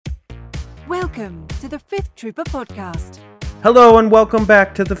Welcome to the Fifth Trooper Podcast. Hello and welcome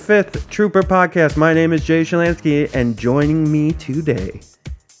back to the Fifth Trooper Podcast. My name is Jay Shalansky, and joining me today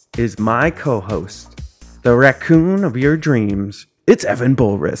is my co-host, the raccoon of your dreams. It's Evan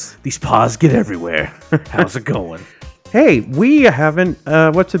Bulris. These paws get everywhere. How's it going? Hey, we haven't,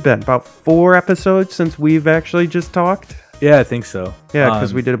 what's it been, about 4 episodes since we've actually just talked? Yeah, I think so. Yeah,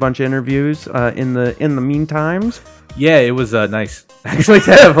 because we did a bunch of interviews in the meantimes. Yeah, it was nice actually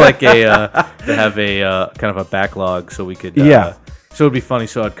to have like a kind of a backlog so we could so it'd be funny.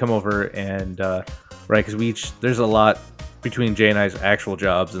 So I'd come over and right, because there's a lot between Jay and I's actual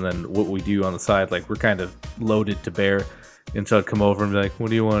jobs and then what we do on the side. Like we're kind of loaded to bear, and so I'd come over and be like, "What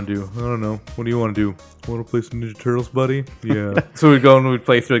do you want to do?" "I don't know." "What do you want to do?" "Want to play some Ninja Turtles, buddy?" "Yeah." So we'd go and we'd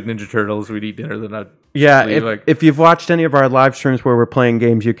play through like Ninja Turtles. We'd eat dinner, then I'd if you've watched any of our live streams where we're playing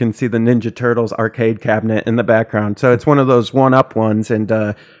games, you can see the Ninja Turtles arcade cabinet in the background. So it's one of those one-up ones,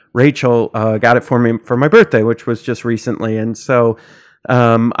 and Rachel got it for me for my birthday, which was just recently. And so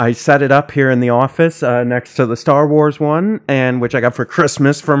I set it up here in the office next to the Star Wars one, and which I got for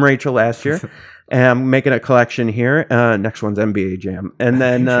Christmas from Rachel last year. And I'm making a collection here. Next one's NBA Jam. And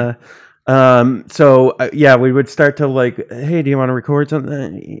then... we would start to like, hey, do you want to record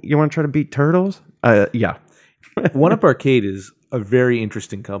something? You want to try to beat Turtles? Yeah. One Up Arcade is a very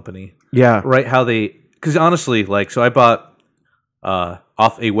interesting company. Yeah. Right? Because honestly, like, so I bought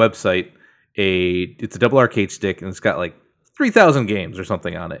off a website, it's a double arcade stick, and it's got like 3,000 games or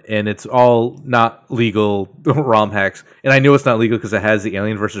something on it, and it's all not legal ROM hacks. And I know it's not legal because it has the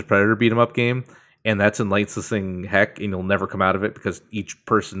Alien vs. Predator beat 'em up game. And that's in licensing heck, and you'll never come out of it because each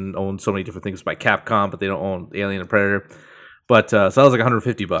person owns so many different things by Capcom, but they don't own Alien and Predator. But so that was like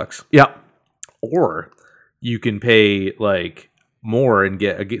 $150. Yeah. Or you can pay like more and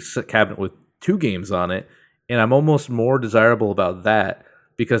get a cabinet with 2 games on it. And I'm almost more desirable about that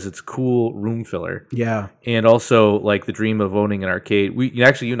because it's cool room filler. Yeah. And also like the dream of owning an arcade.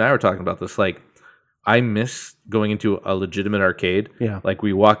 You and I were talking about this. Like, I miss going into a legitimate arcade. Yeah. Like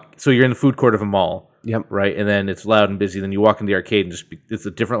we walk, so you're in the food court of a mall. Yep. Right. And then it's loud and busy. Then you walk into the arcade and it's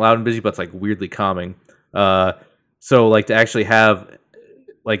a different loud and busy, but it's like weirdly calming. So like to actually have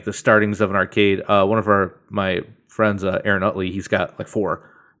like the startings of an arcade. One of my friends, Aaron Utley, he's got like 4.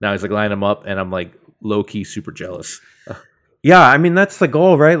 Now he's like lining them up, and I'm like low key super jealous. Yeah, I mean that's the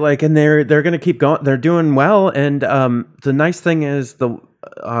goal, right? Like, and they're going to keep going. They're doing well, and the nice thing is the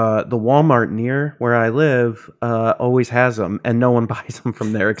Walmart near where I live always has them, and no one buys them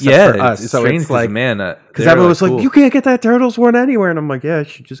from there except for us. It's so strange it's like, man, because everyone was like, "You can't get that Turtles one anywhere," and I'm like, "Yeah,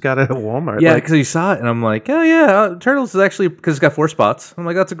 you just got it at Walmart." Yeah, like, because you saw it, and I'm like, "Oh yeah, Turtles is actually because it's got 4 spots." I'm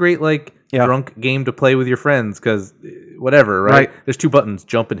like, "That's a great like drunk game to play with your friends because whatever, right? There's 2 buttons,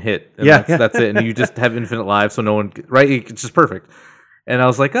 jump and hit, and that's it, and you just have infinite lives, so no one it's just perfect." And I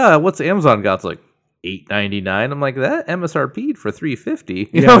was like, what's Amazon got?" It's like $8.99. I'm like, that MSRP'd for $3.50.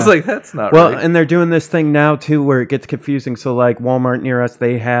 You know, I was like, that's not right. And they're doing this thing now too where it gets confusing. So like Walmart near us,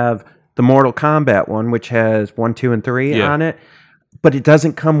 they have the Mortal Kombat one, which has 1, 2, and 3 on it, but it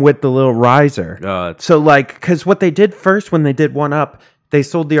doesn't come with the little riser. So like, because what they did first when they did 1-Up, they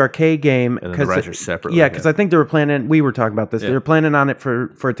sold the arcade game and the riser separately. Yeah, because I think they were planning. We were talking about this. They were planning on it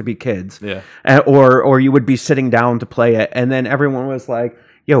for it to be kids. Yeah, or you would be sitting down to play it, and then everyone was like,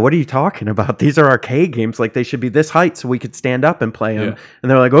 "Yo, what are you talking about? These are arcade games. Like they should be this height so we could stand up and play them." Yeah.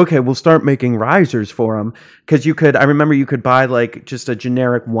 And they're like, "Okay, we'll start making risers for them." Because I remember you could buy like just a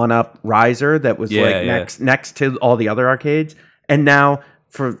generic 1-Up riser that was next to all the other arcades. And now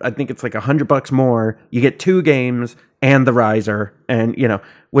for I think it's like $100 more, you get 2 games and the riser, and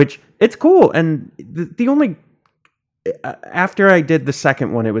which it's cool. And the only after I did the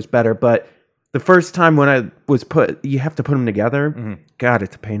second one, it was better, but. The first time when I was you have to put them together. Mm-hmm. God,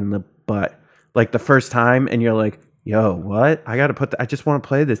 it's a pain in the butt. Like the first time, and you're like, "Yo, what? I got to I just want to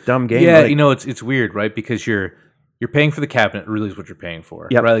play this dumb game." Yeah, like, it's weird, right? Because you're paying for the cabinet. Really, is what you're paying for,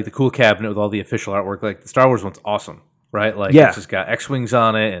 right? Like the cool cabinet with all the official artwork. Like the Star Wars one's awesome, right? Like it's just got X-wings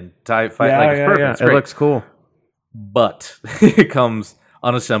on it and TIE fight. It's perfect. Yeah. It's great. It looks cool, but it comes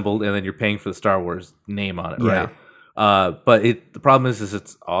unassembled, and then you're paying for the Star Wars name on it, right? But the problem is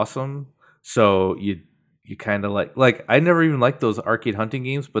it's awesome. So you kind of like I never even liked those arcade hunting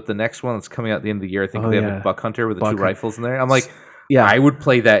games, but the next one that's coming out at the end of the year, I think they have a Buck Hunter with the 2 rifles in there. I'm like, I would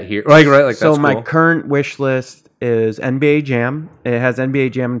play that here. Like so that's my cool. current wish list is NBA Jam. It has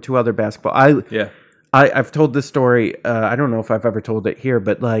NBA Jam and 2 other basketball. I've told this story. I don't know if I've ever told it here,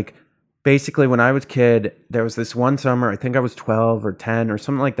 but like basically when I was a kid, there was this one summer. I think I was 12 or 10 or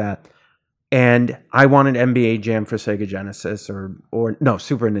something like that. And I wanted NBA Jam for Sega Genesis or no,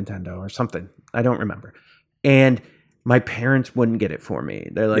 Super Nintendo or something. I don't remember. And my parents wouldn't get it for me.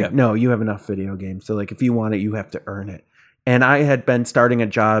 They're like, no, you have enough video games. So like, if you want it, you have to earn it. And I had been starting a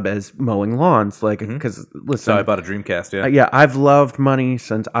job as mowing lawns, like, because listen, So I bought a Dreamcast. Yeah. yeah, I've loved money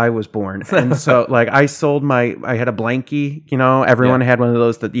since I was born. And so like I had a blankie, everyone had one of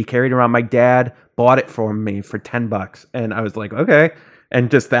those that you carried around. My dad bought it for me for $10. And I was like, okay. And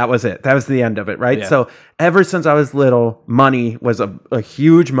just that was it. That was the end of it, right? Yeah. So ever since I was little, money was a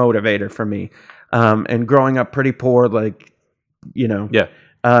huge motivator for me. And growing up pretty poor, like,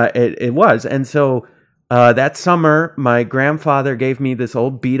 it was. And so that summer, my grandfather gave me this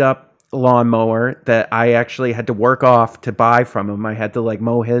old beat up lawnmower that I actually had to work off to buy from him. I had to like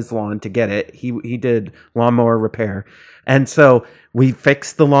mow his lawn to get it. He did lawnmower repair. And so we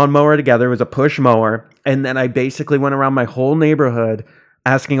fixed the lawnmower together. It was a push mower. And then I basically went around my whole neighborhood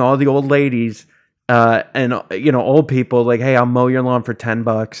asking all the old ladies and old people, like, hey, I'll mow your lawn for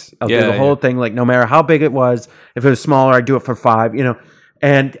 $10. I'll do the whole thing, like, no matter how big it was. If it was smaller, I'd do it for $5,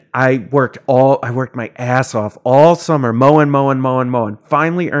 And I worked my ass off all summer, mowing.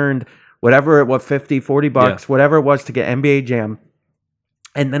 Finally earned whatever it was, $50, $40, whatever it was to get NBA Jam.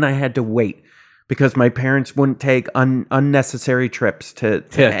 And then I had to wait because my parents wouldn't take unnecessary trips to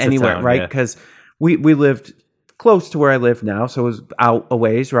anywhere, town, right? Because we lived close to where I live now, so it was out a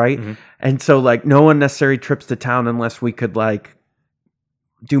ways, right? Mm-hmm. And so like no unnecessary trips to town unless we could like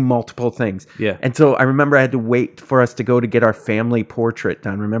do multiple things. Yeah. And so I remember I had to wait for us to go to get our family portrait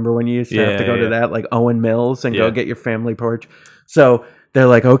done. Remember when you used to have to go to that, like Owen Mills, and go get your family portrait? So they're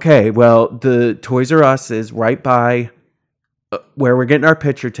like, okay, well, the Toys R Us is right by where we're getting our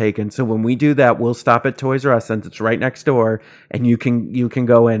picture taken. So when we do that, we'll stop at Toys R Us since it's right next door, and you can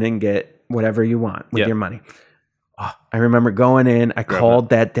go in and get whatever you want with your money. Oh, I remember going in. I called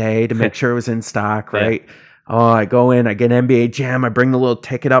that day to make sure it was in stock, right? Yeah. Oh, I go in, I get NBA Jam, I bring the little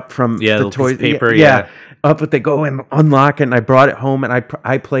ticket up from the toy paper, but they go and unlock it, and I brought it home, and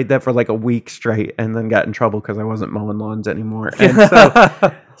I played that for like a week straight, and then got in trouble because I wasn't mowing lawns anymore. And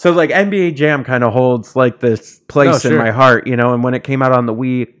so like NBA Jam kind of holds like this place in my heart, And when it came out on the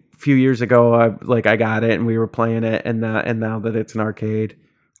Wii a few years ago, I got it, and we were playing it, and now that it's an arcade.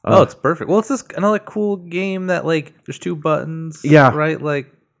 It's perfect. Well, it's this another cool game that like there's 2 buttons, right?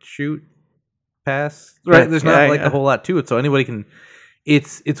 Like shoot, pass, right? There's not a whole lot to it, so anybody can.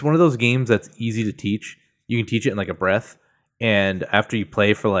 It's one of those games that's easy to teach. You can teach it in like a breath, and after you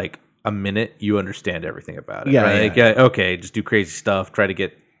play for like a minute, you understand everything about it. Okay, just do crazy stuff. Try to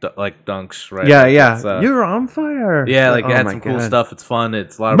get like dunks, right? You're on fire. Add some cool stuff. It's fun.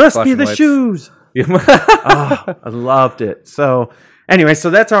 It's a lot of must be the lights. Shoes. I loved it. So. Anyway, so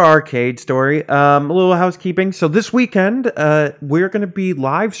that's our arcade story. A little housekeeping. So this weekend, we're going to be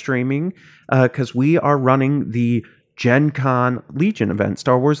live streaming because we are running the Gen Con Legion event,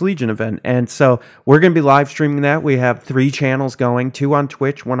 Star Wars Legion event. And so we're going to be live streaming that. We have 3 channels going, 2 on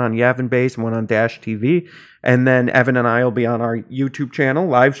Twitch, 1 on Yavin Base, and 1 on Dash TV. And then Evan and I will be on our YouTube channel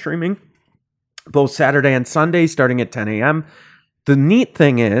live streaming both Saturday and Sunday starting at 10 a.m. The neat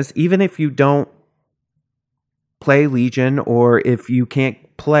thing is, even if you don't play Legion, or if you can't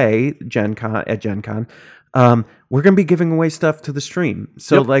play Gen Con, we're going to be giving away stuff to the stream.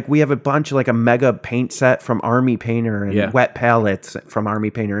 So like we have a bunch, like a mega paint set from Army Painter, and wet palettes from Army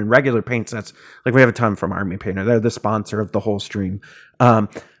Painter, and regular paint sets. Like we have a ton from Army Painter. They're the sponsor of the whole stream.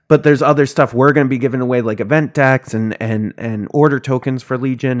 But there's other stuff we're going to be giving away, like event decks and order tokens for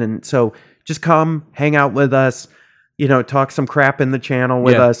Legion. And so just come hang out with us. Talk some crap in the channel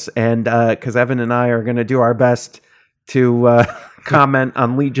with us, and because Evan and I are going to do our best to comment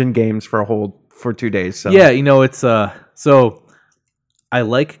on Legion games for 2 days. So it's so I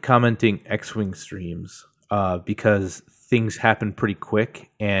like commenting X-Wing streams because things happen pretty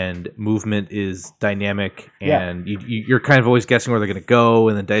quick and movement is dynamic, and you're kind of always guessing where they're going to go,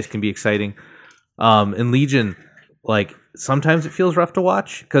 and the dice can be exciting. In Legion, like sometimes it feels rough to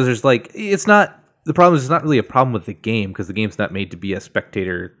watch because there's like it's not. The problem is it's not really a problem with the game because the game's not made to be a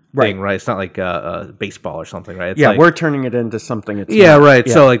spectator thing, right? It's not like baseball or something, right? It's we're turning it into something. It's right.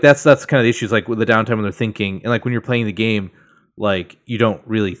 Yeah. So like that's kind of the issues, like with the downtime when they're thinking, and like when you're playing the game, like you don't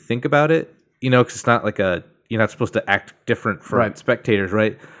really think about it, because it's not like you're not supposed to act different from spectators,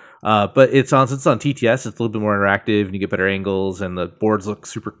 right? But since it's on TTS, it's a little bit more interactive, and you get better angles, and the boards look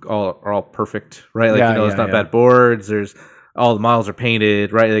are all perfect, right? Like it's not bad boards. There's all the models are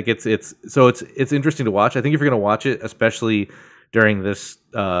painted, right? Like it's interesting to watch. I think if you're going to watch it, especially during this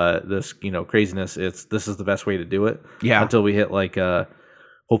craziness, this is the best way to do it. Yeah. Until we hit like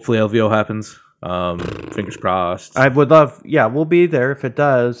hopefully LVO happens. Fingers crossed. I would love. Yeah, we'll be there if it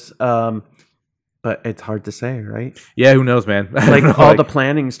does. but it's hard to say, right? Yeah, who knows, man? Like all the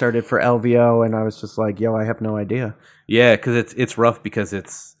planning started for LVO, and I was just like, yo, I have no idea. Yeah, because it's rough because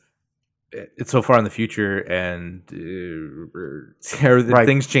it's so far in the future, and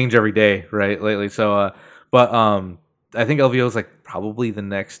things change every day, right? Lately, so but I think LVO is like probably the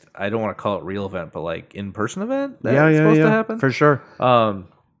next. I don't want to call it real event, but like in person event that's supposed to happen for sure.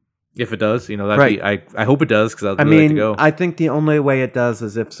 If it does, that'd be. I hope it does because I'd really like to go. I think the only way it does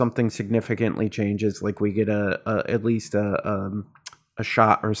is if something significantly changes, like we get at least a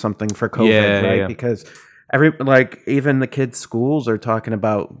shot or something for COVID, right? Yeah. Because even the kids' schools are talking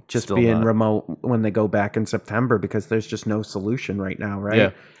about just still being remote when they go back in September because there's just no solution right now, right?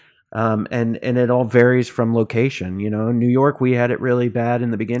 Yeah. And it all varies from location. New York, we had it really bad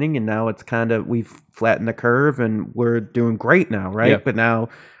in the beginning, and now it's we've flattened the curve, and we're doing great now, right? Yeah. But now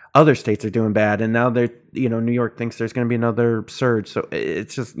other states are doing bad, and now New York thinks there's going to be another surge. So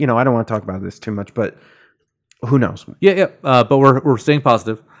it's just, I don't want to talk about this too much, but who knows? Yeah. But we're staying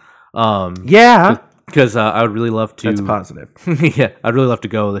positive. Because I would really love to. That's positive. Yeah, I'd really love to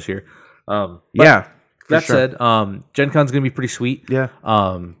go this year. That said, Gen Con's going to be pretty sweet. Yeah.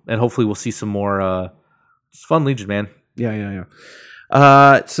 And hopefully we'll see some more fun Legion, man. Yeah.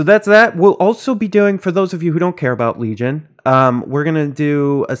 So that's that. We'll also be doing, for those of you who don't care about Legion, we're going to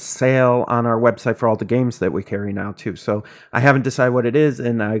do a sale on our website for all the games that we carry now, too. So I haven't decided what it is,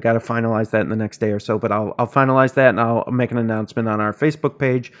 and I got to finalize that in the next day or so. But I'll finalize that, and I'll make an announcement on our Facebook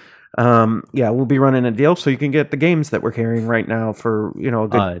page. We'll be running a deal so you can get the games that we're carrying right now for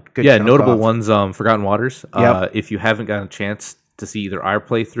a good notable ones. Forgotten Waters. If you haven't gotten a chance to see either our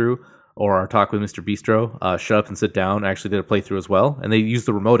playthrough or our talk with Mr. Bistro, Shut Up and Sit Down actually did a playthrough as well, and they use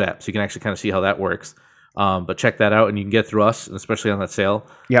the remote app, so you can actually kind of see how that works. But check that out, and you can get through us, and especially on that sale.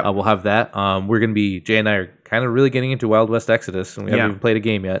 Yeah, we'll have that. We're going to be, Jay and I are kind of really getting into Wild West Exodus, and we haven't even played a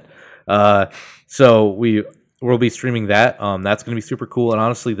game yet. So we'll be streaming that. That's going to be super cool, and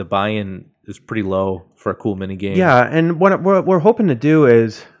honestly, the buy-in is pretty low for a cool mini game. Yeah, and what we're hoping to do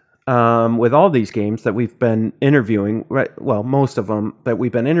is, with all these games that we've been interviewing, most of them that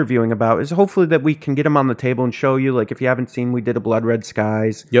we've been interviewing about, is hopefully that we can get them on the table and show you. Like if you haven't seen, we did a Blood Red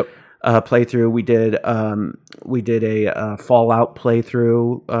Skies. Yep. Playthrough. We did a Fallout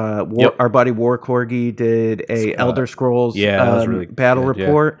playthrough. Our buddy War Corgi did a Elder Scrolls that was really battle good,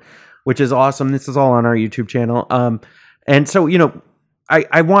 report, which is awesome. This is all on our YouTube channel. And so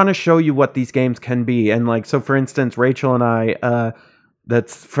I want to show you what these games can be. And so for instance, Rachel and I.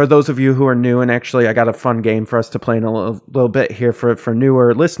 That's for those of you who are new, and actually I got a fun game for us to play in a little bit here for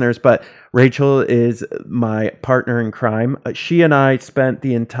newer listeners, but Rachel is my partner in crime. She and I spent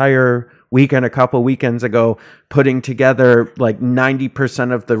the entire weekend a couple weekends ago putting together like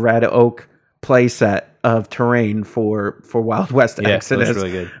 90% of the Red Oak playset of terrain for Wild West Exodus, that's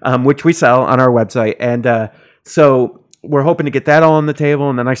really good. Which we sell on our website. And so we're hoping to get that all on the table,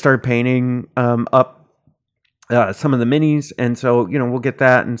 and then I started painting up some of the minis, and so we'll get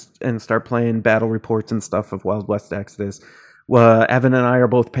that and start playing battle reports and stuff of Wild West Exodus. Evan and I are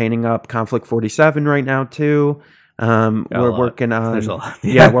both painting up Conflict 47 right now too. We're working on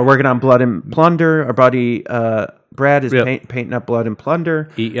we're working on Blood and Plunder. Our buddy Brad is painting up Blood and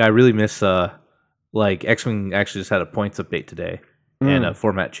Plunder. I really miss X-Wing actually just had a points update today and a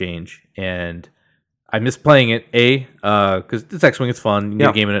format change, and I miss playing it because it's X-Wing, it's fun. You can get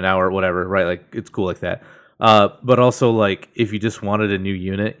a game in an hour or whatever, right? Like it's cool like that. But also, if you just wanted a new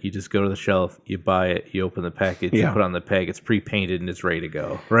unit, you just go to the shelf, you buy it, you open the package, you put it on the peg, it's pre-painted and it's ready to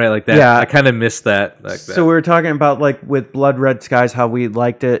go, right? Like that. Yeah. I kind of miss that. So we were talking about with Blood Red Skies how we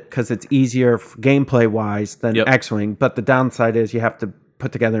liked it because it's easier gameplay wise than X-Wing, but the downside is you have to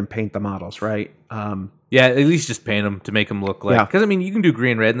put together and paint the models, right? At least just paint them to make them look like. Because you can do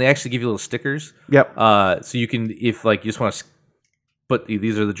green, red, and they actually give you little stickers. Yep. So you can, if you just want to put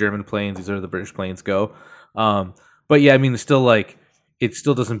these are the German planes, these are the British planes, go. But it's still it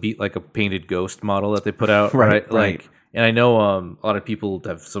still doesn't beat a painted Ghost model that they put out, right? And I know a lot of people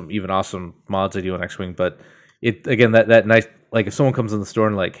have some even awesome mods they do on X-Wing, but it again that nice if someone comes in the store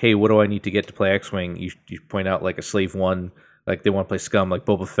and hey, what do I need to get to play X-Wing? You point out a Slave 1, they want to play Scum like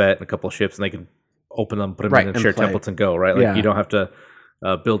Boba Fett and a couple of ships, and they can open them, put them in and share templates and go, right? You don't have to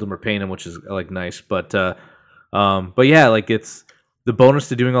build them or paint them, which is nice, but it's. The bonus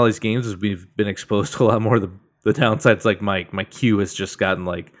to doing all these games is we've been exposed to a lot more of the downsides. My queue has just gotten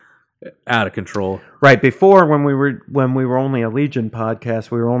out of control. Right. Before, when we were only a Legion podcast,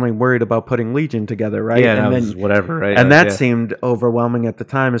 we were only worried about putting Legion together, right? Yeah, and then whatever, right? And that seemed overwhelming at the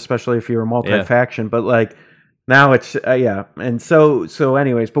time, especially if you were multi-faction. But Now it's yeah, and so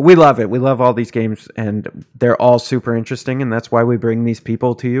anyways, but we love it. We love all these games, and they're all super interesting, and that's why we bring these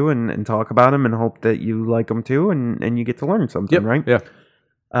people to you and talk about them, and hope that you like them too, and you get to learn something, right? Yeah.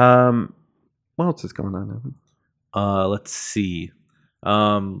 What else is going on, Evan? Let's see.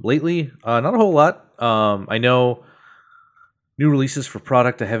 Lately, not a whole lot. I know new releases for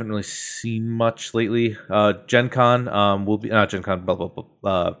product. I haven't really seen much lately. Gen Con will be not Gen Con.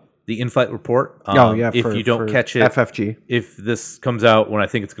 The in-flight report. If you don't catch it, FFG. If this comes out when I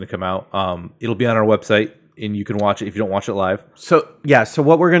think it's going to come out, it'll be on our website and you can watch it if you don't watch it live. So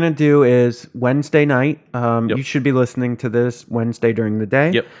what we're gonna do is Wednesday night. You should be listening to this Wednesday during the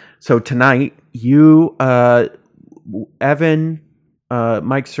day. Yep. So tonight, you, Evan,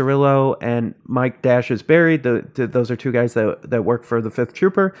 Mike Cirillo, and Mike Dashes Berry. Those are two guys that work for the 5th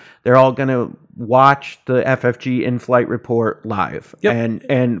Trooper. They're all gonna watch the FFG in-flight report live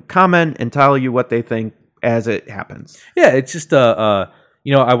and comment and tell you what they think as it happens. Yeah, it's just I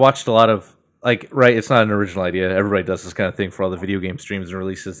watched a lot of it's not an original idea. Everybody does this kind of thing for all the video game streams and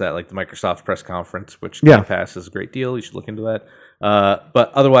releases that like the Microsoft press conference, which Game Pass is a great deal. You should look into that.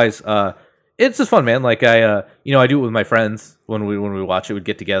 But otherwise, it's just fun, man. Like I do it with my friends when we watch it. We'd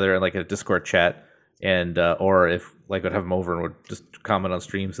get together in like a Discord chat, and or if like I'd have them over and would just comment on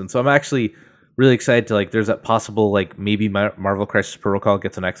streams. And so I'm actually really excited to there's that possible maybe Marvel Crisis Protocol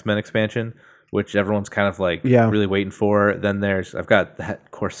gets an X-Men expansion, which everyone's kind of really waiting for. Then I've got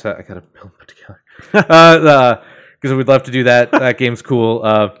that core set I got to put together because we'd love to do that. That game's cool.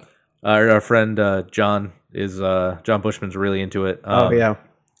 Our friend John Bushman's really into it. So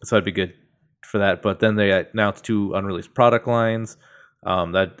that'd be good for that. But then they announced 2 unreleased product lines.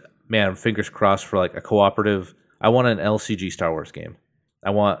 Fingers crossed for a cooperative. I want an LCG Star Wars game. I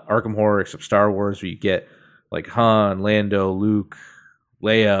want Arkham Horror except Star Wars, where you get Han, Lando, Luke,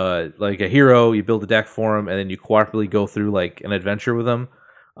 Leia, a hero. You build a deck for him, and then you cooperatively go through an adventure with them.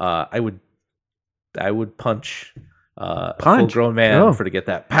 I would punch a full-grown man to get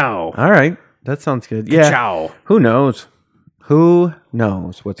that. Pow! All right, that sounds good. Yeah. Ciao. Who knows? Who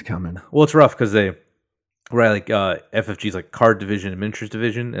knows what's coming? Well, it's rough because FFG's card division and miniatures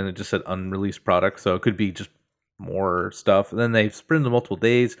division, and it just said unreleased product, so it could be just more stuff. And then they've split into multiple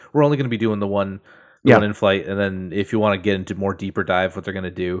days. We're only going to be doing the one in flight, and then if you want to get into more deeper dive, what they're going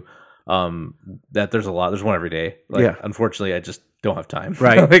to do, that there's a lot. There's one every day. Unfortunately, I just don't have time.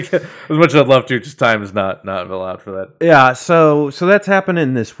 Right. As much as I'd love to, just time is not allowed for that. Yeah. So that's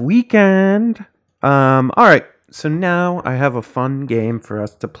happening this weekend. All right. So now I have a fun game for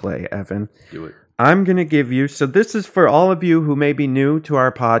us to play, Evan. Do it. I'm going to give you, so this is for all of you who may be new to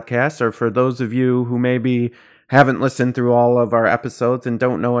our podcast, or for those of you who maybe haven't listened through all of our episodes and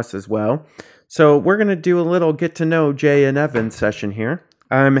don't know us as well. So we're going to do a little get to know Jay and Evan session here.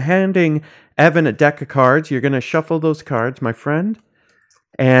 I'm handing Evan a deck of cards. You're going to shuffle those cards, my friend.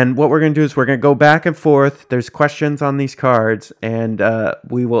 And what we're going to do is we're going to go back and forth. There's questions on these cards, and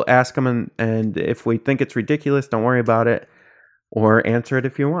we will ask them. And if we think it's ridiculous, don't worry about it, or answer it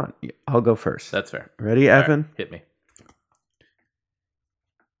if you want. I'll go first. That's fair. Ready, Evan? Right, hit me.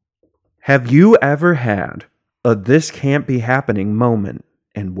 Have you ever had a "this can't be happening" moment,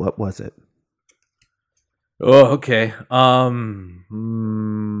 and what was it? Oh, okay.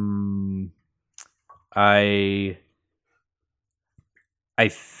 I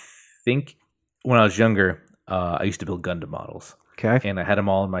think when I was younger, I used to build Gundam models. Okay. And I had them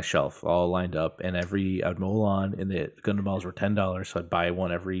all on my shelf, all lined up. And I'd mow a lawn, and the Gundam models were $10, so I'd buy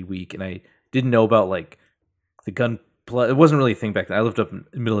one every week. And I didn't know about the gun. It wasn't really a thing back then. I lived up in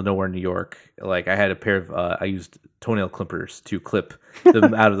the middle of nowhere in New York. I had a pair of I used toenail clippers to clip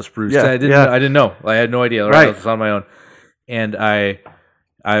them out of the spruce. I didn't know. I had no idea. Right. I was on my own. And I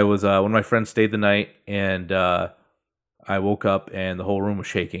was one of my friends stayed the night, and I woke up and the whole room was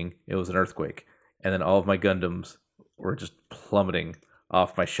shaking. It was an earthquake, and then all of my Gundams were just plummeting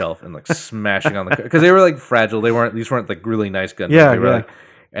off my shelf and smashing on the because they were fragile. These weren't really nice Gundams. Yeah, they were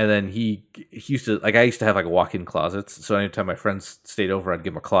and then he used to I used to have walk-in closets. So anytime my friends stayed over, I'd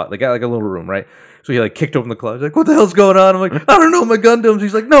give them a closet. They got a little room, right? So he kicked open the closet. What the hell's going on? I'm I don't know, my Gundams.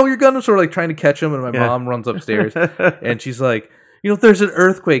 He's no, your Gundams. So we're trying to catch him, and my mom runs upstairs and she's there's an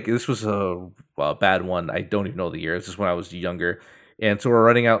earthquake. This was a bad one. I don't even know the year. This is when I was younger. And so we're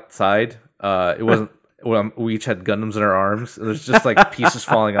running outside. It wasn't, we each had Gundams in our arms. There's just pieces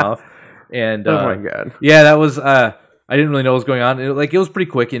falling off. And oh my God. Yeah, that was, I didn't really know what was going on. It was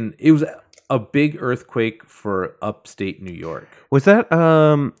pretty quick, and it was a big earthquake for upstate New York. Was that,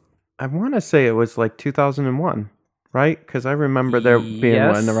 I want to say it was 2001. right? Because I remember there being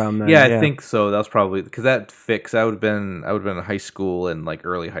one around then. Yeah, I think so. That was probably because I would have been in high school and like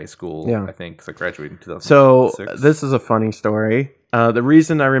early high school. Yeah. I think because I graduated in 2006. So this is a funny story. The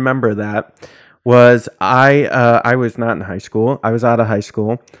reason I remember that was I was not in high school. I was out of high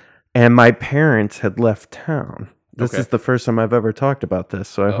school, and my parents had left town. This is the first time I've ever talked about this,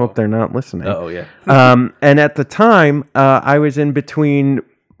 so I hope they're not listening. Oh yeah. And at the time, I was in between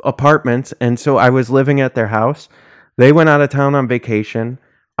apartments, and so I was living at their house. They went out of town on vacation.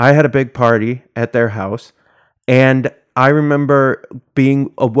 I had a big party at their house, and I remember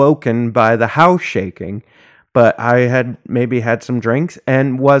being awoken by the house shaking, but I had maybe had some drinks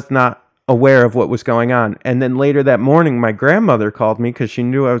and was not aware of what was going on. And then later that morning, my grandmother called me because she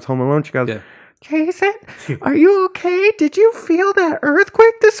knew I was home alone. She goes, Jason, are you okay? Did you feel that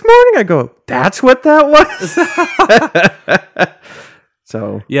earthquake this morning? I go, that's what that was?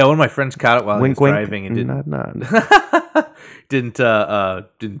 So yeah, one of my friends caught it while wink, he was wink, driving and didn't nod. didn't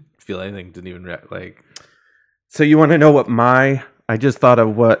feel anything, didn't even like. So you want to know what I just thought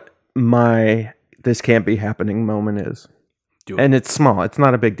of what my this can't be happening moment is. And it's small. It's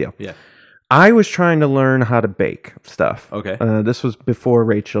not a big deal. Yeah. I was trying to learn how to bake stuff. Okay. This was before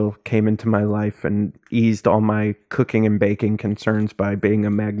Rachel came into my life and eased all my cooking and baking concerns by being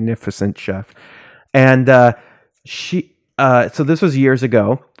a magnificent chef. And so this was years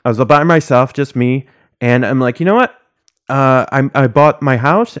ago. I was by myself, just me. And I'm like, you know what? I bought my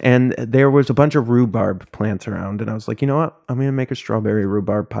house and there was a bunch of rhubarb plants around. And I was like, you know what? I'm going to make a strawberry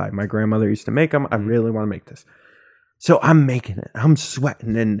rhubarb pie. My grandmother used to make them. I really want to make this. So I'm making it. I'm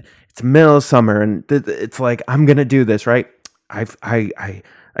sweating, and it's middle of summer, and it's like I'm gonna do this, right? I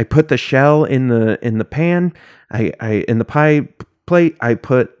put the shell in the pan. I in the pie plate. I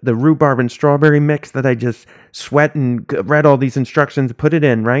put the rhubarb and strawberry mix that I just sweat and read all these instructions. Put it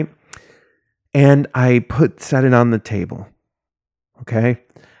in, right? And I set it on the table. Okay.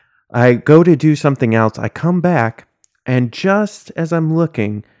 I go to do something else. I come back, and just as I'm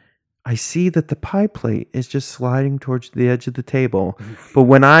looking, I see that the pie plate is just sliding towards the edge of the table. But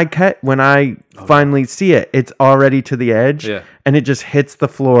when I finally see it, it's already to the edge, and it just hits the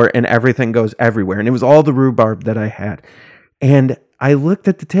floor and everything goes everywhere. And it was all the rhubarb that I had. And I looked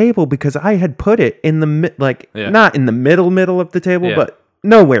at the table because I had put it in the not in the middle of the table, but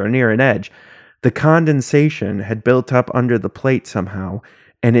nowhere near an edge. The condensation had built up under the plate somehow,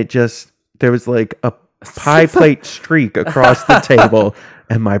 and there was like a pie plate streak across the table.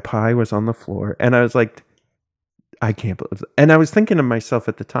 And my pie was on the floor. And I was like, I can't believe it. And I was thinking to myself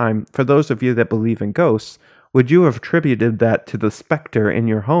at the time, for those of you that believe in ghosts, would you have attributed that to the specter in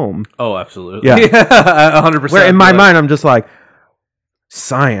your home? Oh, absolutely. Yeah. 100%. Where in my mind, I'm just like,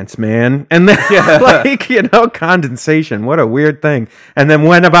 science, man. And then, condensation. What a weird thing. And then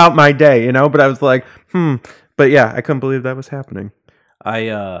went about my day, but I was like, But yeah, I couldn't believe that was happening. I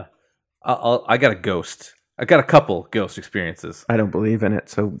got a ghost. I got a couple ghost experiences. I don't believe in it,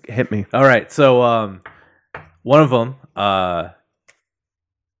 so hit me. All right, so one of them, I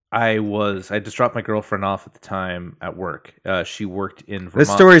just dropped my girlfriend off at the time at work. She worked in Vermont.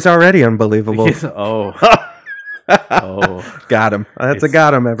 This story's already unbelievable. Oh, got him. That's a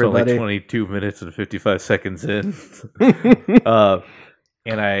got him, everybody. It's only 22 minutes and 55 seconds in.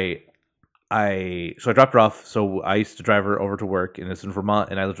 And I dropped her off. So I used to drive her over to work, and it's in Vermont,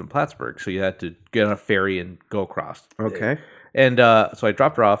 and I lived in Plattsburgh. So you had to get on a ferry and go across. Okay. And so I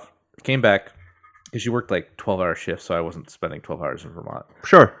dropped her off, came back, because she worked like 12-hour shifts, so I wasn't spending 12 hours in Vermont.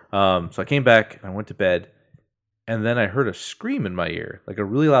 Sure. So I came back, and I went to bed, and then I heard a scream in my ear, like a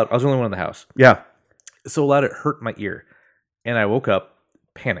really loud. I was the only one in the house. Yeah. So loud it hurt my ear, and I woke up,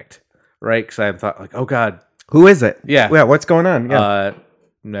 panicked, right? Because I thought like, oh God, who is it? Yeah. What's going on? Yeah.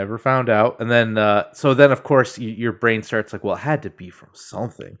 Never found out. And then, so then of course your brain starts like, well, it had to be from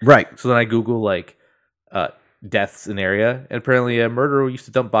something. Right. So then I Google like, deaths in area. And apparently a murderer used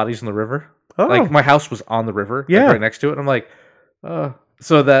to dump bodies in the river. Oh. Like my house was on the river. Yeah. Like, right next to it. And I'm like,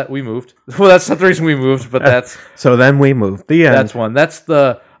 so that we moved. Well, that's not the reason we moved, but that's. So then we moved. The end. That's one.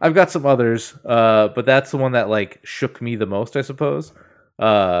 I've got some others, but that's the one that like shook me the most, I suppose.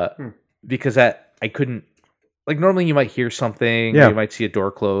 Because I couldn't. Like, normally you might hear something, you might see a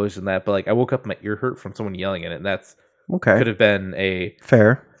door close and that, but, like, I woke up and my ear hurt from someone yelling in it, and that's... Okay. Could have been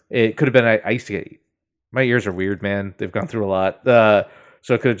Fair. It could have been... I used to get... My ears are weird, man. They've gone through a lot.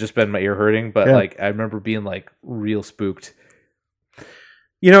 So it could have just been my ear hurting, but, like, I remember being, like, real spooked.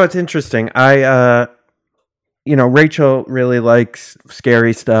 It's interesting. Rachel really likes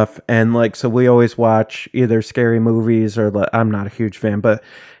scary stuff, and, like, so we always watch either scary movies or... I'm not a huge fan, but...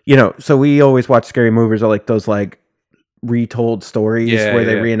 so we always watch scary movies or like those like retold stories where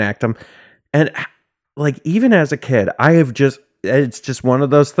they reenact them. And like even as a kid, it's just one of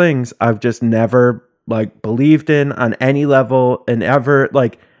those things I've just never like believed in on any level, and ever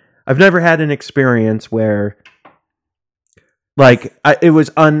like I've never had an experience where like it was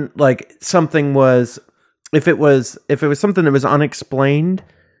like something was, if it was something that was unexplained,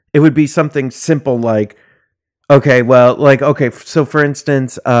 it would be something simple like, okay, well, like, okay, so for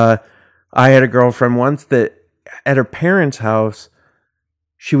instance, I had a girlfriend once that at her parents' house,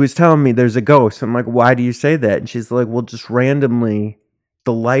 she was telling me there's a ghost. I'm like, why do you say that? And she's like, well, just randomly,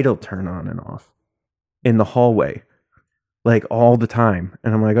 the light will turn on and off in the hallway, like all the time.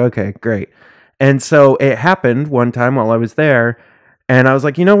 And I'm like, okay, great. And so it happened one time while I was there. And I was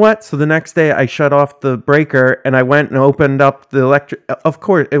like, you know what? So the next day I shut off the breaker and I went and opened up the electric. Of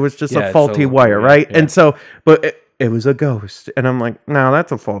course, it was just a faulty wire, right? Yeah. And so, but it was a ghost. And I'm like, no,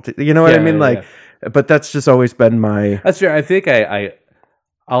 that's a faulty. You know what I mean? Like, but that's just always been my. That's fair. I think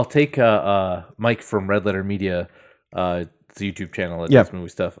I'll take Mike from Red Letter Media, the YouTube channel that does movie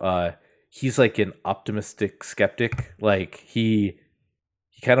stuff. He's like an optimistic skeptic. Like he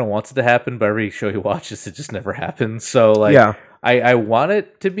kind of wants it to happen, but every show he watches, it just never happens. So like, I want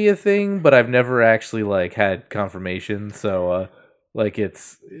it to be a thing, but I've never actually like had confirmation. So like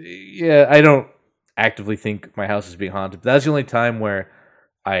I don't actively think my house is being haunted. But that's the only time where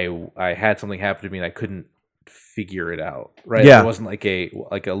I had something happen to me and I couldn't figure it out. Right? Yeah. It wasn't like a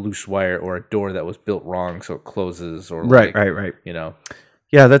loose wire or a door that was built wrong, so it closes or right. You know.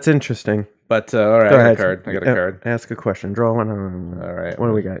 Yeah, that's interesting. But all right, I got a card. Ask a question. Draw one. All right. What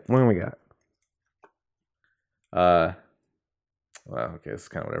do we got? Well, okay, it's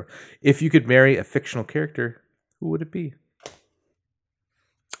kind of whatever. If you could marry a fictional character, who would it be?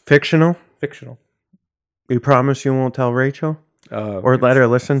 Fictional. You promise you won't tell Rachel? Or let her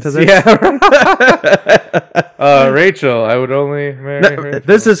listen to this? Yeah. Rachel, I would only marry her.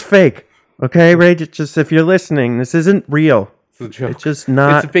 This is fake. Okay, Rachel, just if you're listening, this isn't real. It's a joke. It's just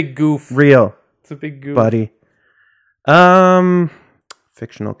not. It's a big goof. Real. It's a big goof. Buddy.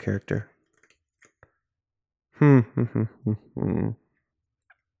 Fictional character.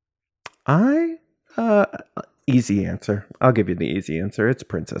 Easy answer. I'll give you the easy answer. It's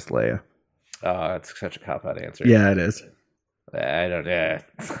Princess Leia. That's such a cop-out answer. Yeah, it is. I don't. Yeah.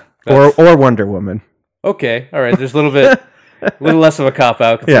 Or Wonder Woman. Okay. All right. There's a little less of a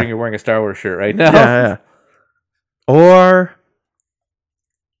cop-out considering you're wearing a Star Wars shirt right now. Yeah. Or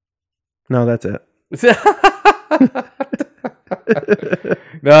no, that's it.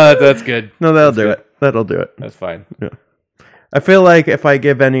 No, that's good. No, that'll do it. That'll do it. That's fine. Yeah. I feel like if I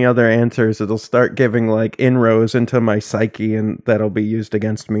give any other answers, it'll start giving like inroads into my psyche, and that'll be used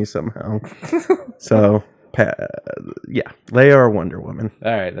against me somehow. So, yeah, Leia or Wonder Woman.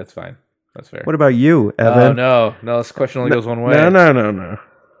 All right, that's fine. That's fair. What about you, Evan? No, this question only goes one way. No.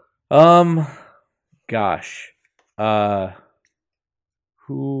 Gosh,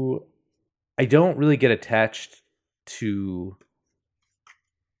 who I don't really get attached to.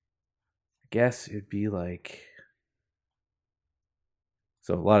 I guess it'd be like.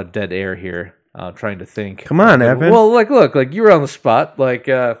 So a lot of dead air here. Trying to think. Come on, Evan. Well, look, you were on the spot. Like,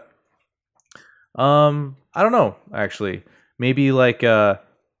 I don't know. Actually, maybe like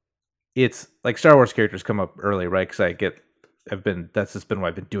it's like Star Wars characters come up early, right? Because that's just been what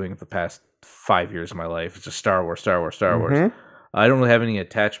I've been doing for the past 5 years of my life. It's just Star Wars. Mm-hmm. I don't really have any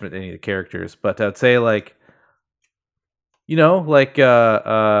attachment to any of the characters, but I'd say like, you know, like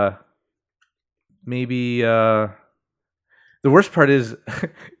maybe. The worst part is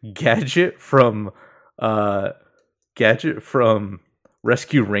Gadget from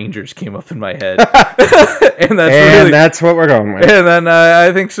Rescue Rangers came up in my head, and that's what we're going with. And then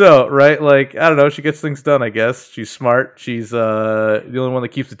I think so, right? Like I don't know, she gets things done. I guess she's smart. She's the only one that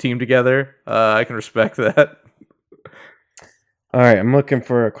keeps the team together. I can respect that. All right, I'm looking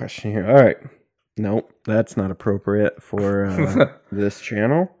for a question here. All right, nope, that's not appropriate for this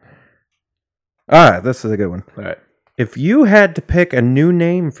channel. All right, this is a good one. All right. If you had to pick a new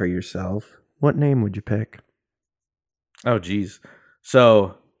name for yourself, what name would you pick? Oh, geez.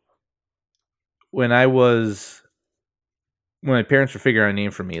 So, when my parents were figuring out a name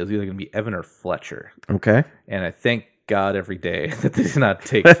for me, it was either going to be Evan or Fletcher. Okay. And I thank God every day that they did not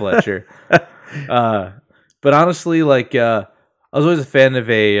take Fletcher. But honestly, like, I was always a fan of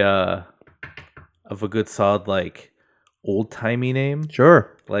a good solid, like, old-timey name.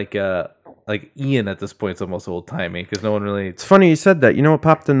 Sure. Like Ian at this point is almost old timey because no one really. It's funny you said that. You know what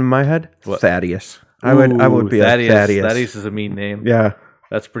popped into my head? What? Thaddeus. I would be Thaddeus. a Thaddeus. Thaddeus is a mean name. Yeah,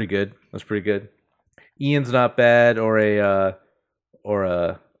 that's pretty good. Ian's not bad, or a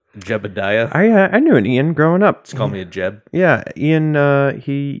Jebediah. I knew an Ian growing up. Just call me a Jeb. Yeah, Ian.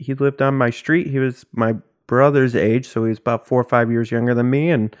 He lived on my street. He was my brother's age, so he was about 4 or 5 years younger than me.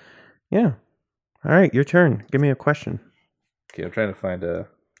 And yeah, all right, your turn. Give me a question. Okay, I'm trying to find a.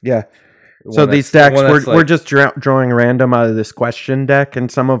 Yeah. So these decks, we're just drawing random out of this question deck,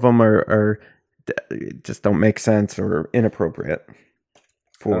 and some of them are just don't make sense or inappropriate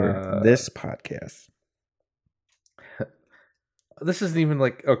for this podcast. This isn't even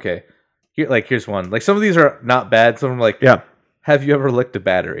like okay. Here's one. Like some of these are not bad. Some of them like yeah. Have you ever licked a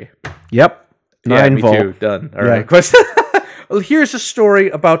battery? Yep. 9 me volt. too. Done. All right. Question. Well, here's a story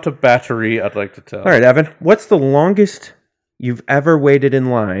about a battery I'd like to tell. All right, Evan. What's the longest you've ever waited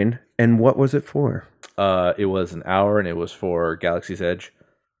in line, and what was it for? It was an hour, and it was for Galaxy's Edge.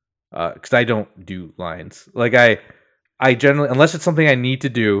 Because I don't do lines. Like I generally, unless it's something I need to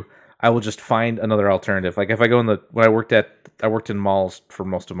do, I will just find another alternative. Like if I go when I worked in malls for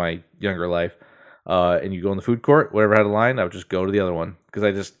most of my younger life, and you go in the food court, whatever had a line, I would just go to the other one because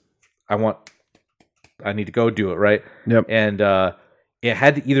I need to go do it, right? Yep. And it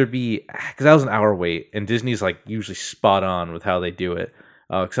had to either be because I was an hour wait, and Disney's like usually spot on with how they do it.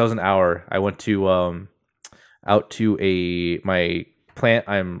 Because I was an hour, I went to out to my plant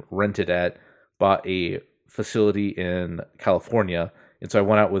I'm rented at, bought a facility in California, and so I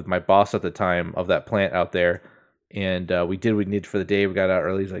went out with my boss at the time of that plant out there, and we did what we needed for the day. We got out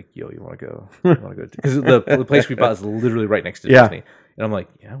early. He's like, "Yo, you want to go? Because the place we bought is literally right next to Disney." And I'm like,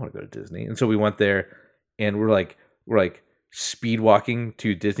 "Yeah, I want to go to Disney." And so we went there, and we're like speed walking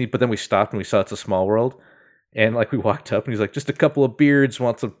to Disney, but then we stopped and we saw It's a Small World. And like we walked up and he's like, just a couple of beards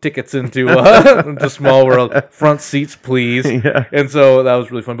want some tickets into Small World. Front seats, please. Yeah. And so that was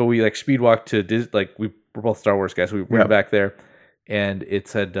really fun. But we like speed walked to Disney. Like we were both Star Wars guys. So we went back there and it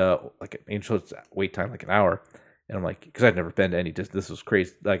said like Angel's wait time like an hour. And I'm like, because I'd never been to any Disney. This was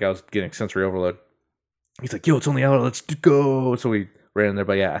crazy. Like I was getting sensory overload. He's like, yo, it's only an hour. Let's go. So we ran in there.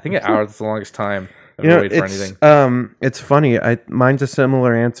 But yeah, I think an hour is the longest time I've ever waited for anything. It's funny. Mine's a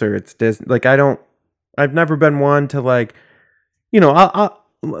similar answer. It's Disney. Like I've never been one to like,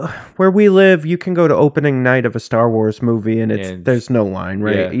 where we live, you can go to opening night of a Star Wars movie and there's no line,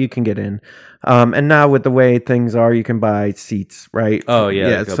 right? Yeah. You can get in. And now with the way things are, you can buy seats, right? Oh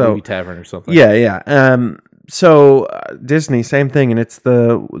yeah, like a movie tavern or something. Yeah, yeah. So Disney, same thing, and it's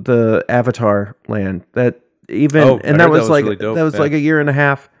the Avatar land that that was like really dope. That was like a year and a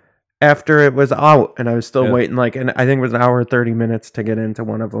half after it was out, and I was still waiting and I think it was an hour and 30 minutes to get into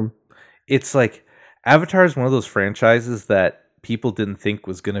one of them. It's like Avatar is one of those franchises that people didn't think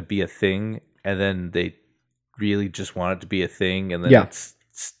was going to be a thing, and then they really just want it to be a thing, and then it's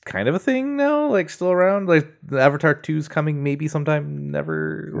kind of a thing now, like still around. Like the Avatar 2's coming maybe sometime,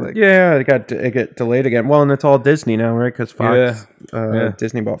 never. Like, it got delayed again. Well, and it's all Disney now, right? Because Fox,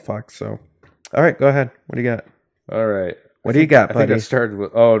 Disney bought Fox. So, all right, go ahead. What do you got? All right, what do you got, buddy? I think I started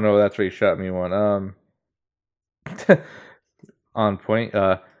with. Oh no, that's where you shot me one. On point.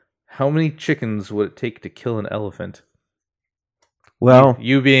 How many chickens would it take to kill an elephant? Well,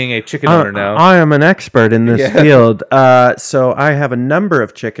 you being a chicken owner now. I am an expert in this field. So I have a number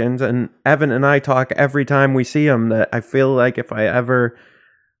of chickens, and Evan and I talk every time we see them that I feel like if I ever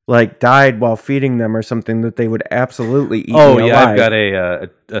died while feeding them or something, that they would absolutely eat me alive. I've got a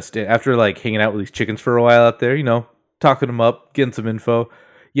after hanging out with these chickens for a while out there, talking them up, getting some info.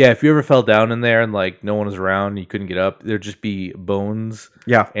 Yeah, if you ever fell down in there and no one was around, you couldn't get up, there'd just be bones.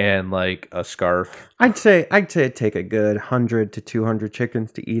 Yeah, and a scarf. I'd say it'd take a good 100 to 200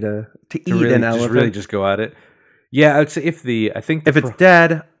 chickens to eat an elephant. Really just go at it. Yeah, I'd say if it's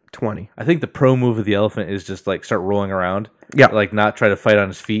dead, 20. I think the pro move of the elephant is just start rolling around. Yeah, not try to fight on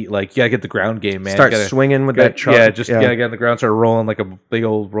his feet. You gotta get the ground game, man. Start swinging with that truck. Yeah, gotta get on the ground, start rolling like a big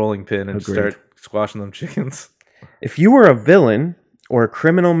old rolling pin, and start squashing them chickens. If you were a villain or a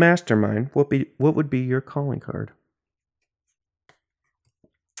criminal mastermind, what would be your calling card?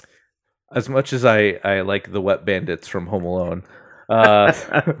 As much as I like the wet bandits from Home Alone,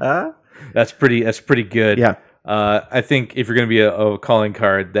 that's pretty good. Yeah. I think if you're going to be a calling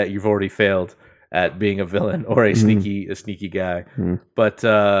card, that you've already failed at being a villain or a sneaky guy. But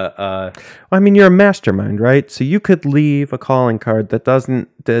I mean, you're a mastermind, right? So you could leave a calling card that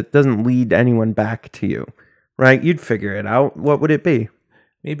doesn't lead anyone back to you. Right, you'd figure it out. What would it be?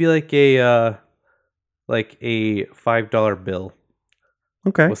 Maybe like a $5 bill.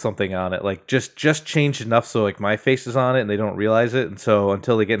 Okay. With something on it, just changed enough so my face is on it and they don't realize it, and so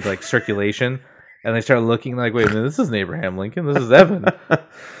until they get into circulation and they start looking wait a minute, this isn't Abraham Lincoln, this is Evan.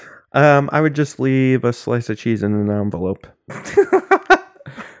 I would just leave a slice of cheese in an envelope.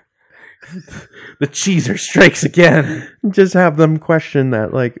 The cheeser strikes again. Just have them question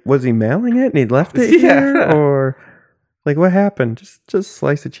that, like, was he mailing it and he left it here, or like what happened? Just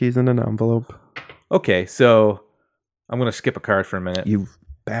slice of cheese in an envelope. Okay, so I'm gonna skip a card for a minute. You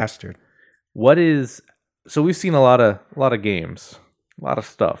bastard. So we've seen a lot of games, a lot of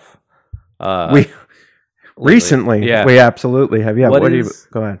stuff. Recently, we absolutely have. Yeah, what do is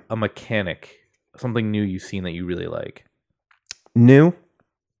you go ahead? A mechanic, something new you've seen that you really like? New?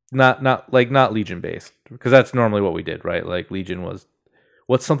 Not Legion based, because that's normally what we did, right? Like Legion was.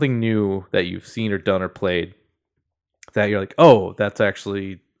 What's something new that you've seen or done or played that you're like, oh, that's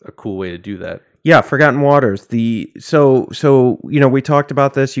actually a cool way to do that? Yeah, Forgotten Waters. So we talked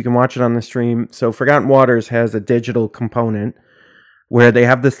about this. You can watch it on the stream. So Forgotten Waters has a digital component where they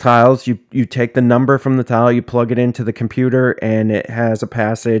have this tiles. You take the number from the tile, you plug it into the computer, and it has a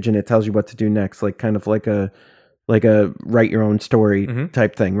passage, and it tells you what to do next, like kind of like a write your own story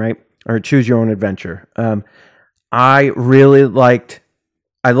type thing, right? Or choose your own adventure. I really liked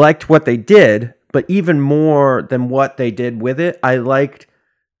what they did, but even more than what they did with it, I liked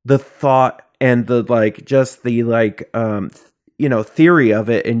the thought and the theory of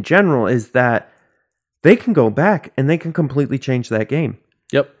it in general is that they can go back and they can completely change that game.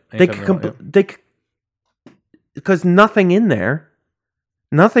 Yep. Because nothing in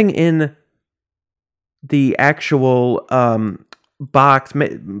the actual box,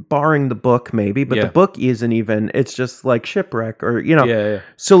 barring the book maybe, but the book isn't even. It's just like Shipwreck or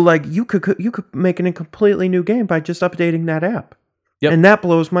So like you could make a completely new game by just updating that app. Yep. And that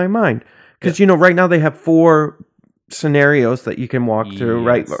blows my mind because right now they have 4 scenarios that you can walk through,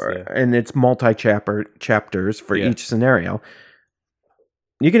 right? Yeah. And it's chapters for each scenario.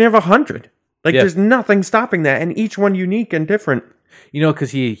 You can have 100. Like there's nothing stopping that, and each one unique and different.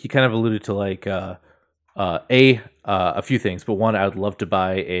 Because he kind of alluded to like a few things, but one, I would love to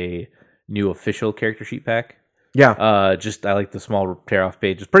buy a new official character sheet pack. Yeah. I like the small tear off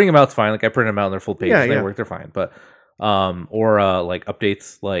pages. Printing them out's fine. Like I print them out and they're full pages. They work. They're fine. But like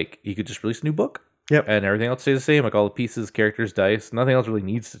updates, like you could just release a new book. Yep. And everything else stays the same. Like all the pieces, characters, dice. Nothing else really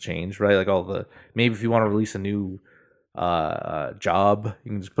needs to change, right? Like maybe if you want to release a new job,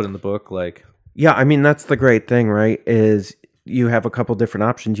 you can just put in the book. Like yeah, I mean that's the great thing, right? Is you have a couple different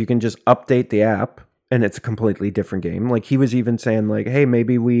options. You can just update the app, and it's a completely different game. Like he was even saying, like, hey,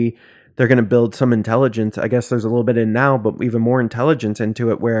 maybe they're going to build some intelligence. I guess there's a little bit in now, but even more intelligence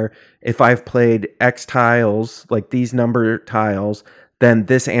into it. Where if I've played X tiles, like these number tiles, then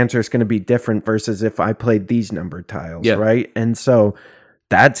this answer is going to be different versus if I played these numbered tiles, right? And so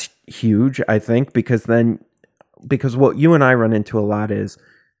that's huge, I think, because what you and I run into a lot is,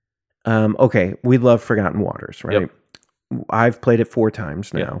 okay, we love Forgotten Waters, right? Yep. I've played it 4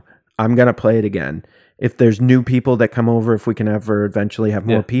 times now. Yep. I'm going to play it again. If there's new people that come over, if we can ever eventually have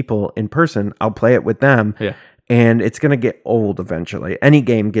more people in person, I'll play it with them. Yeah. And it's going to get old eventually. Any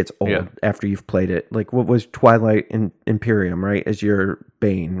game gets old after you've played it. Like what was Twilight Imperium, right? As your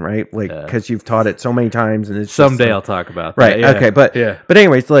bane, right? Like because you've taught it so many times, and it's someday I'll talk about that. Right. Yeah. Okay. But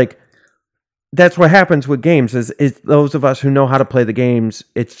anyways, like that's what happens with games. Is those of us who know how to play the games,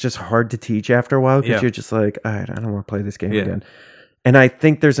 it's just hard to teach after a while because you're just like, all right, I don't want to play this game again. And I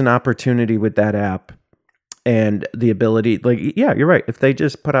think there's an opportunity with that app. And the ability, like, yeah, you're right. If they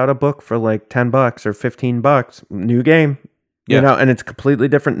just put out a book for like $10 or $15, new game, and it's completely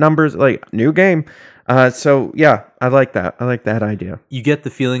different numbers, like new game. So yeah, I like that. I like that idea. You get the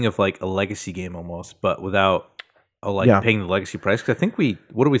feeling of like a legacy game almost, but without paying the legacy price. Because I think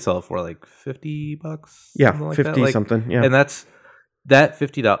what do we sell it for? Like $50? Yeah, like 50 like, something. Yeah, and that's that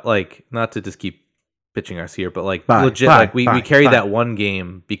 $50. Like, not to just keep pitching us here, but like legit, we carry that one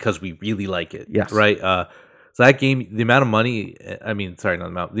game because we really like it. Yes, right. So that game, the amount of money, the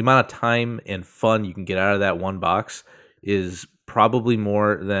amount of time and fun you can get out of that one box is probably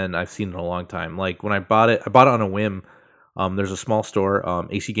more than I've seen in a long time. Like when I bought it on a whim. There's a small store,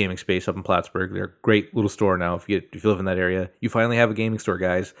 AC Gaming Space up in Plattsburgh. They're a great little store now. If you live in that area, you finally have a gaming store,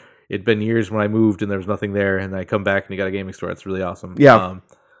 guys. It'd been years when I moved and there was nothing there, and I come back and you got a gaming store. It's really awesome. Yeah.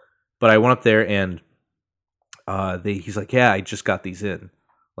 But I went up there and he's like, yeah, I just got these in.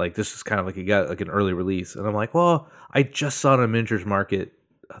 Like, this is kind of like you got like an early release. And I'm like, well, I just saw it on a Miniatures Market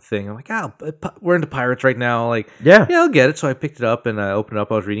thing. I'm like, we're into pirates right now. Like, yeah, I'll get it. So I picked it up and I opened it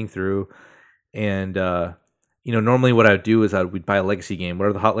up. I was reading through. And, normally what I would do is we'd buy a legacy game,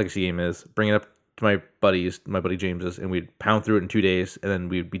 whatever the hot legacy game is, bring it up to my buddy James's, and we'd pound through it in 2 days. And then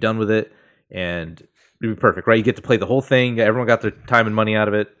we'd be done with it. And it'd be perfect, right? You get to play the whole thing. Everyone got their time and money out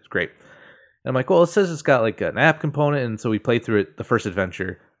of it. It's great. And I'm like, well, it says it's got like an app component, and so we played through it the first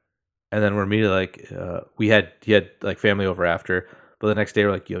adventure, and then we're immediately like, he had like family over after, But the next day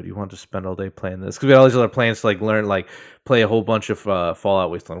we're like, yo, do you want to spend all day playing this? Because we had all these other plans to like learn, like play a whole bunch of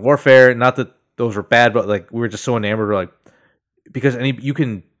Fallout, Wasteland Warfare. Not that those were bad, but like we were just so enamored. We're like, because you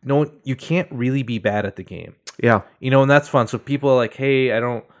can't really be bad at the game. Yeah. And that's fun. So people are like, hey, I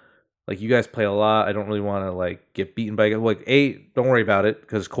don't, like, you guys play a lot. I don't really want to like get beaten by, like, A, don't worry about it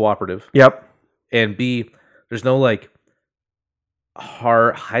because it's cooperative. Yep. And B, there's no like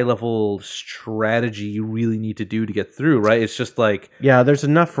high level strategy you really need to do to get through, right? It's just like, yeah, there's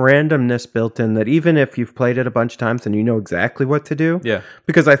enough randomness built in that even if you've played it a bunch of times and you know exactly what to do, yeah,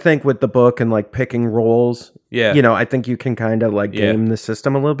 because I think with the book and like picking roles, yeah, I think you can kind of like game the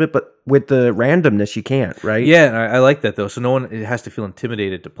system a little bit, but with the randomness you can't, right? Yeah, I like that though. So no one has to feel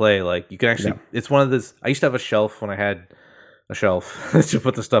intimidated to play. Like you can actually, it's one of those. I used to have a shelf when I had a shelf to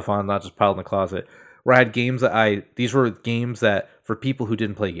put the stuff on, not just piled in the closet. Where I had games these were games that for people who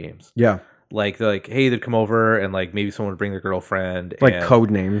didn't play games. Yeah. Like hey, they'd come over and like maybe someone would bring their girlfriend. Like code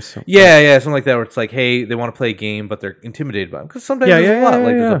names. Yeah, something like that where it's like, hey, they want to play a game, but they're intimidated by them. Because sometimes there's a lot.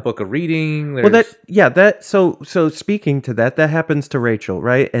 Like there's a book of reading. So speaking to that happens to Rachel,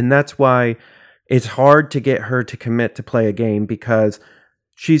 right? And that's why it's hard to get her to commit to play a game because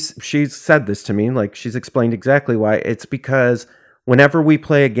she's said this to me, like she's explained exactly why. It's because whenever we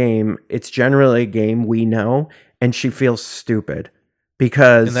play a game, it's generally a game we know, and she feels stupid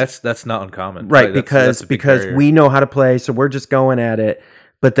because that's not uncommon, right? Because we know how to play, so we're just going at it.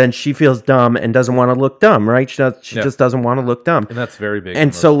 But then she feels dumb and doesn't want to look dumb, right? She just doesn't want to look dumb, and that's very big.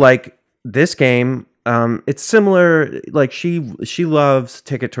 And so, like this game, it's similar. Like she loves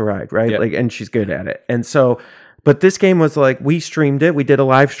Ticket to Ride, right? Like, and she's good at it, and so. But this game was like, we streamed it. We did a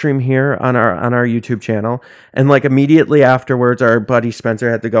live stream here on our YouTube channel. And like immediately afterwards, our buddy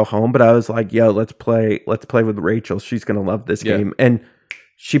Spencer had to go home. But I was like, yo, let's play with Rachel. She's going to love this game. And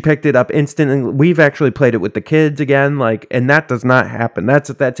she picked it up instantly. We've actually played it with the kids again. Like, and that does not happen.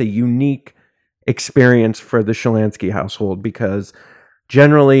 That's a unique experience for the Shalansky household because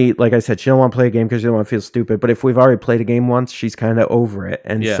generally, like I said, she don't want to play a game because she don't want to feel stupid. But if we've already played a game once, she's kind of over it.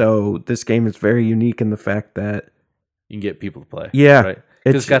 And so this game is very unique in the fact that you can get people to play. Yeah. Right?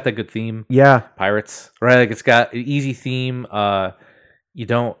 It's got that good theme. Yeah. Pirates, right? Like it's got an easy theme. You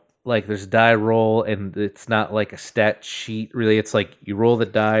don't like there's a die roll and it's not like a stat sheet really. It's like you roll the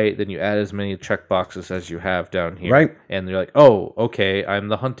die, then you add as many check boxes as you have down here. Right. And you're like, oh, okay, I'm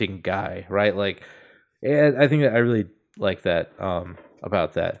the hunting guy, right? Like I think that I really like that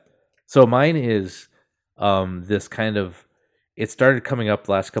about that. So mine is this kind of it started coming up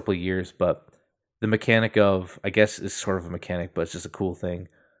the last couple of years, but the mechanic of, I guess is sort of a mechanic, but it's just a cool thing.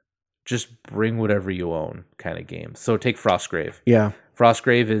 Just bring whatever you own kind of game. So take Frostgrave. Yeah.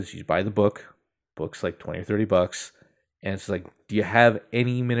 Frostgrave is you buy the book. Book's like $20 or $30. And it's like, do you have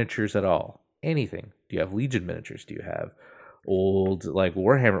any miniatures at all? Anything. Do you have Legion miniatures? Do you have old like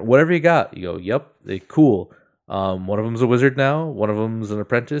Warhammer? Whatever you got. You go, yep, they cool. One of them's a wizard now. One of them's an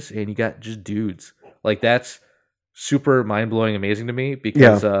apprentice. And you got just dudes. Like that's super mind-blowing, amazing to me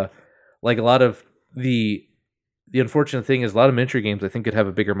because like a lot of the unfortunate thing is a lot of miniature games I think could have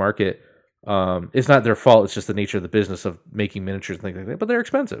a bigger market. It's not their fault. It's just the nature of the business of making miniatures and things like that. But they're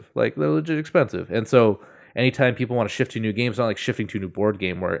expensive. Like they're legit expensive. And so anytime people want to shift to a new game, it's not like shifting to a new board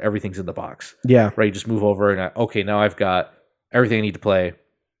game where everything's in the box. Yeah. Right. You just move over and okay, now I've got everything I need to play.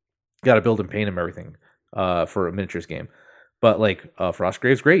 Got to build and paint them everything for a miniatures game. But like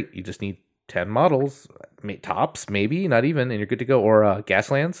Frostgrave's great. You just need 10 models, tops, maybe not even, and you're good to go. Or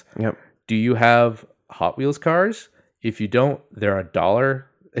Gaslands. Yep. Do you have Hot Wheels cars? If you don't, they're $1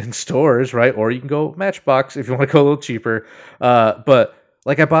 in stores, right? Or you can go Matchbox if you want to go a little cheaper. But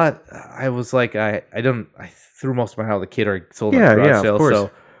like I threw most of mine out of the kit or sold them at garage sale.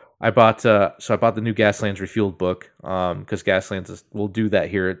 So I bought the new Gaslands Refueled book because Gaslands will do that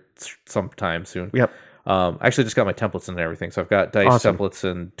here sometime soon. Yep. I actually just got my templates and everything, so I've got dice templates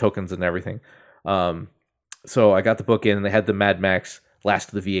and tokens and everything. So I got the book in, and they had the Mad Max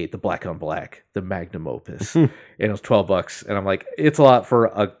Last of the V8, the black on black, the magnum opus, and it was $12. And I'm like, it's a lot for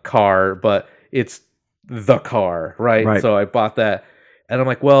a car, but it's the car, right? So I bought that, and I'm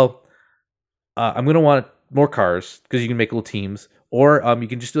like, well, I'm gonna want more cars because you can make little teams, or you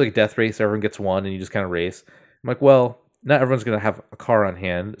can just do like a death race. Everyone gets one, and you just kind of race. I'm like, well, not everyone's gonna have a car on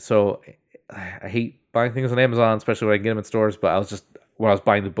hand, so I hate buying things on Amazon, especially when I can get them in stores. But when I was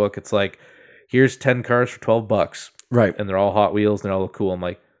buying the book, it's like, here's 10 cars for $12. Right. And they're all Hot Wheels and they all look cool. I'm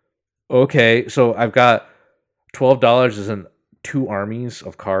like, okay. So I've got $12 is in 2 armies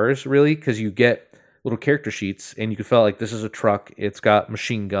of cars, really, because you get little character sheets and you can feel like this is a truck. It's got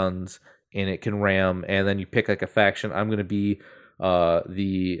machine guns and it can ram. And then you pick like a faction. I'm going to be I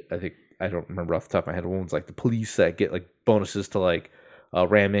I don't remember off the top of my head. One's like the police that get like bonuses to like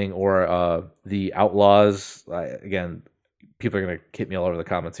ramming, or the outlaws. Again, people are gonna hit me all over the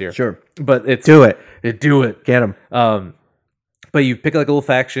comments here. Sure, but it's do it. Do it. Get them. But you pick like a little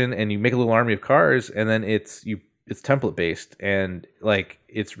faction and you make a little army of cars, and then it's template based, and like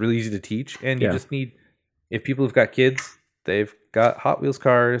it's really easy to teach, and you just need, if people have got kids, they've got Hot Wheels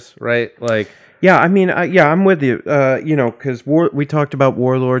cars, right? Like, yeah, I mean, I'm with you. Because we talked about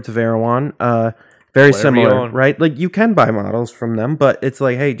Warlords of Erewhon. Very similar, right? Like you can buy models from them, but it's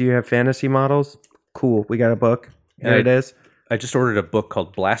like, hey, do you have fantasy models? Cool, we got a book. Here it is. I just ordered a book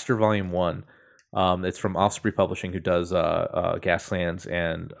called Blaster Volume 1. It's from Offspring Publishing, who does Gaslands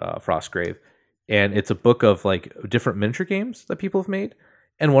and Frostgrave. And it's a book of like different miniature games that people have made.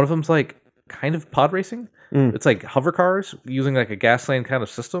 And one of them's like kind of pod racing. It's like hover cars using like a Gasland kind of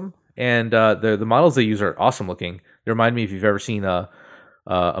system. And the models they use are awesome looking. They remind me, if you've ever seen a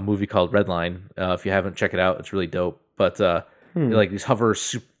movie called Redline. If you haven't, check it out. It's really dope. But they're like these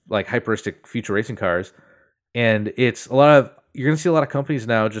like hyperistic future racing cars. And it's you're going to see a lot of companies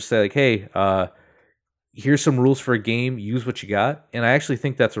now just say like, hey, here's some rules for a game, use what you got. And I actually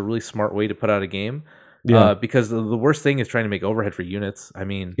think that's a really smart way to put out a game. Because the worst thing is trying to make overhead for units. I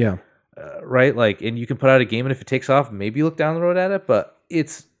mean, right? Like, and you can put out a game, and if it takes off, maybe look down the road at it, but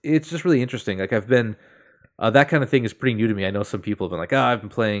it's just really interesting. Like I've been, that kind of thing is pretty new to me. I know some people have been like, I've been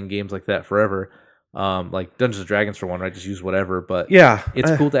playing games like that forever. Like Dungeons and Dragons for one, I just use whatever, but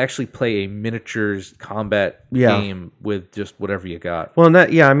it's cool to actually play a miniatures combat game with just whatever you got. Well,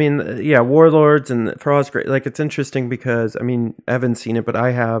 and Warlords and Frostgrave, like it's interesting because I haven't seen it, but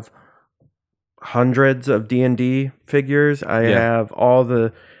I have hundreds of D&D figures. I have all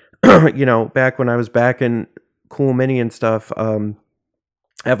the, back when I was back in Cool Mini and stuff, I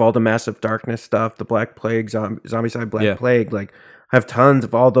have all the Massive Darkness stuff, the Black Plague, Zombicide Black Plague. Like I have tons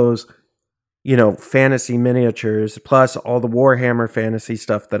of all those, fantasy miniatures, plus all the Warhammer fantasy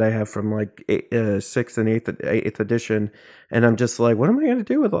stuff that I have from like 6th and 8th edition. And I'm just like, what am I going to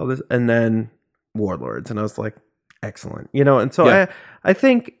do with all this? And then Warlords. And I was like, excellent. And so I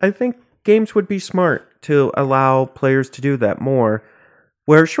think games would be smart to allow players to do that more.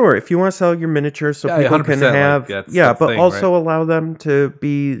 Where, sure, if you want to sell your miniatures so people can have... Like but thing, also right? allow them to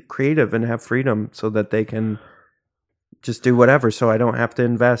be creative and have freedom so that they can just do whatever, so I don't have to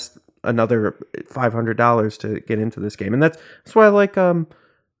invest another $500 to get into this game. And that's why I like...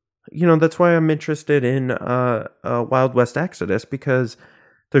 that's why I'm interested in Wild West Exodus, because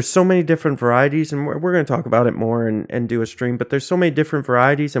there's so many different varieties, and we're going to talk about it more and do a stream, but there's so many different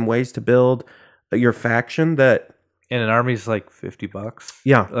varieties and ways to build your faction that... And an army's like $50.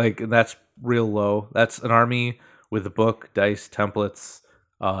 Yeah. Like, that's real low. That's an army with a book, dice, templates,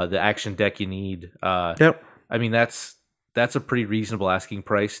 the action deck you need. Yep. I mean, that's a pretty reasonable asking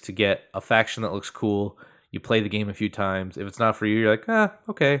price to get a faction that looks cool. You play the game a few times. If it's not for you, you're like,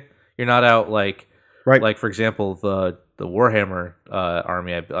 okay. You're not out like... Right. Like, for example, the Warhammer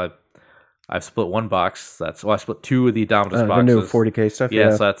army, I've split one box. I split two of the Indomitus boxes. The new 40K stuff?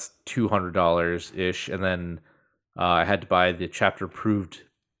 Yeah, so that's $200-ish. And then I had to buy the chapter-approved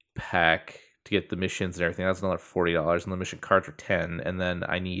pack to get the missions and everything. That's another $40. And the mission cards are $10. And then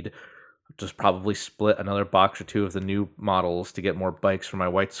I need just probably split another box or two of the new models to get more bikes for my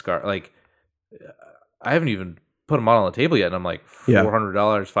White Scar. Like, I haven't even put a model on the table yet. And I'm like, $400,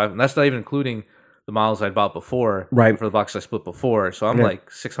 $500. And that's not even including... the models I'd bought before, right, for the box I split before. So I'm like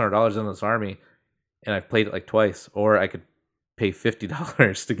 $600 in this army, and I've played it like twice. Or I could pay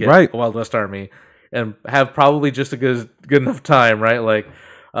 $50 to get a Wild West army and have probably just a good enough time, right? Like,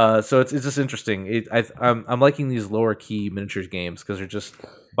 so it's just interesting. I'm liking these lower key miniatures games because they're just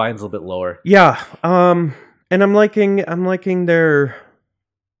buying's a little bit lower. Yeah, and I'm liking the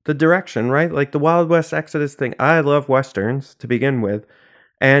direction, right? Like the Wild West Exodus thing. I love westerns to begin with.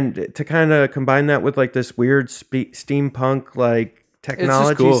 And to kind of combine that with like this weird steampunk like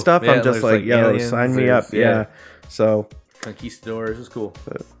technology stuff, I'm just like, yo, sign me up. Yeah. So Conquistadors is cool.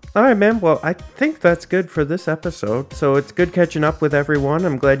 All right, man. Well, I think that's good for this episode. So it's good catching up with everyone.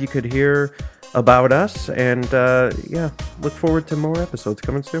 I'm glad you could hear about us. And look forward to more episodes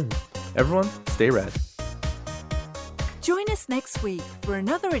coming soon. Everyone, stay rad. Join us next week for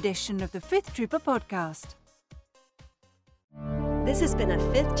another edition of the Fifth Trooper Podcast. This has been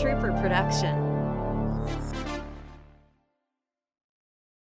a Fifth Trooper production.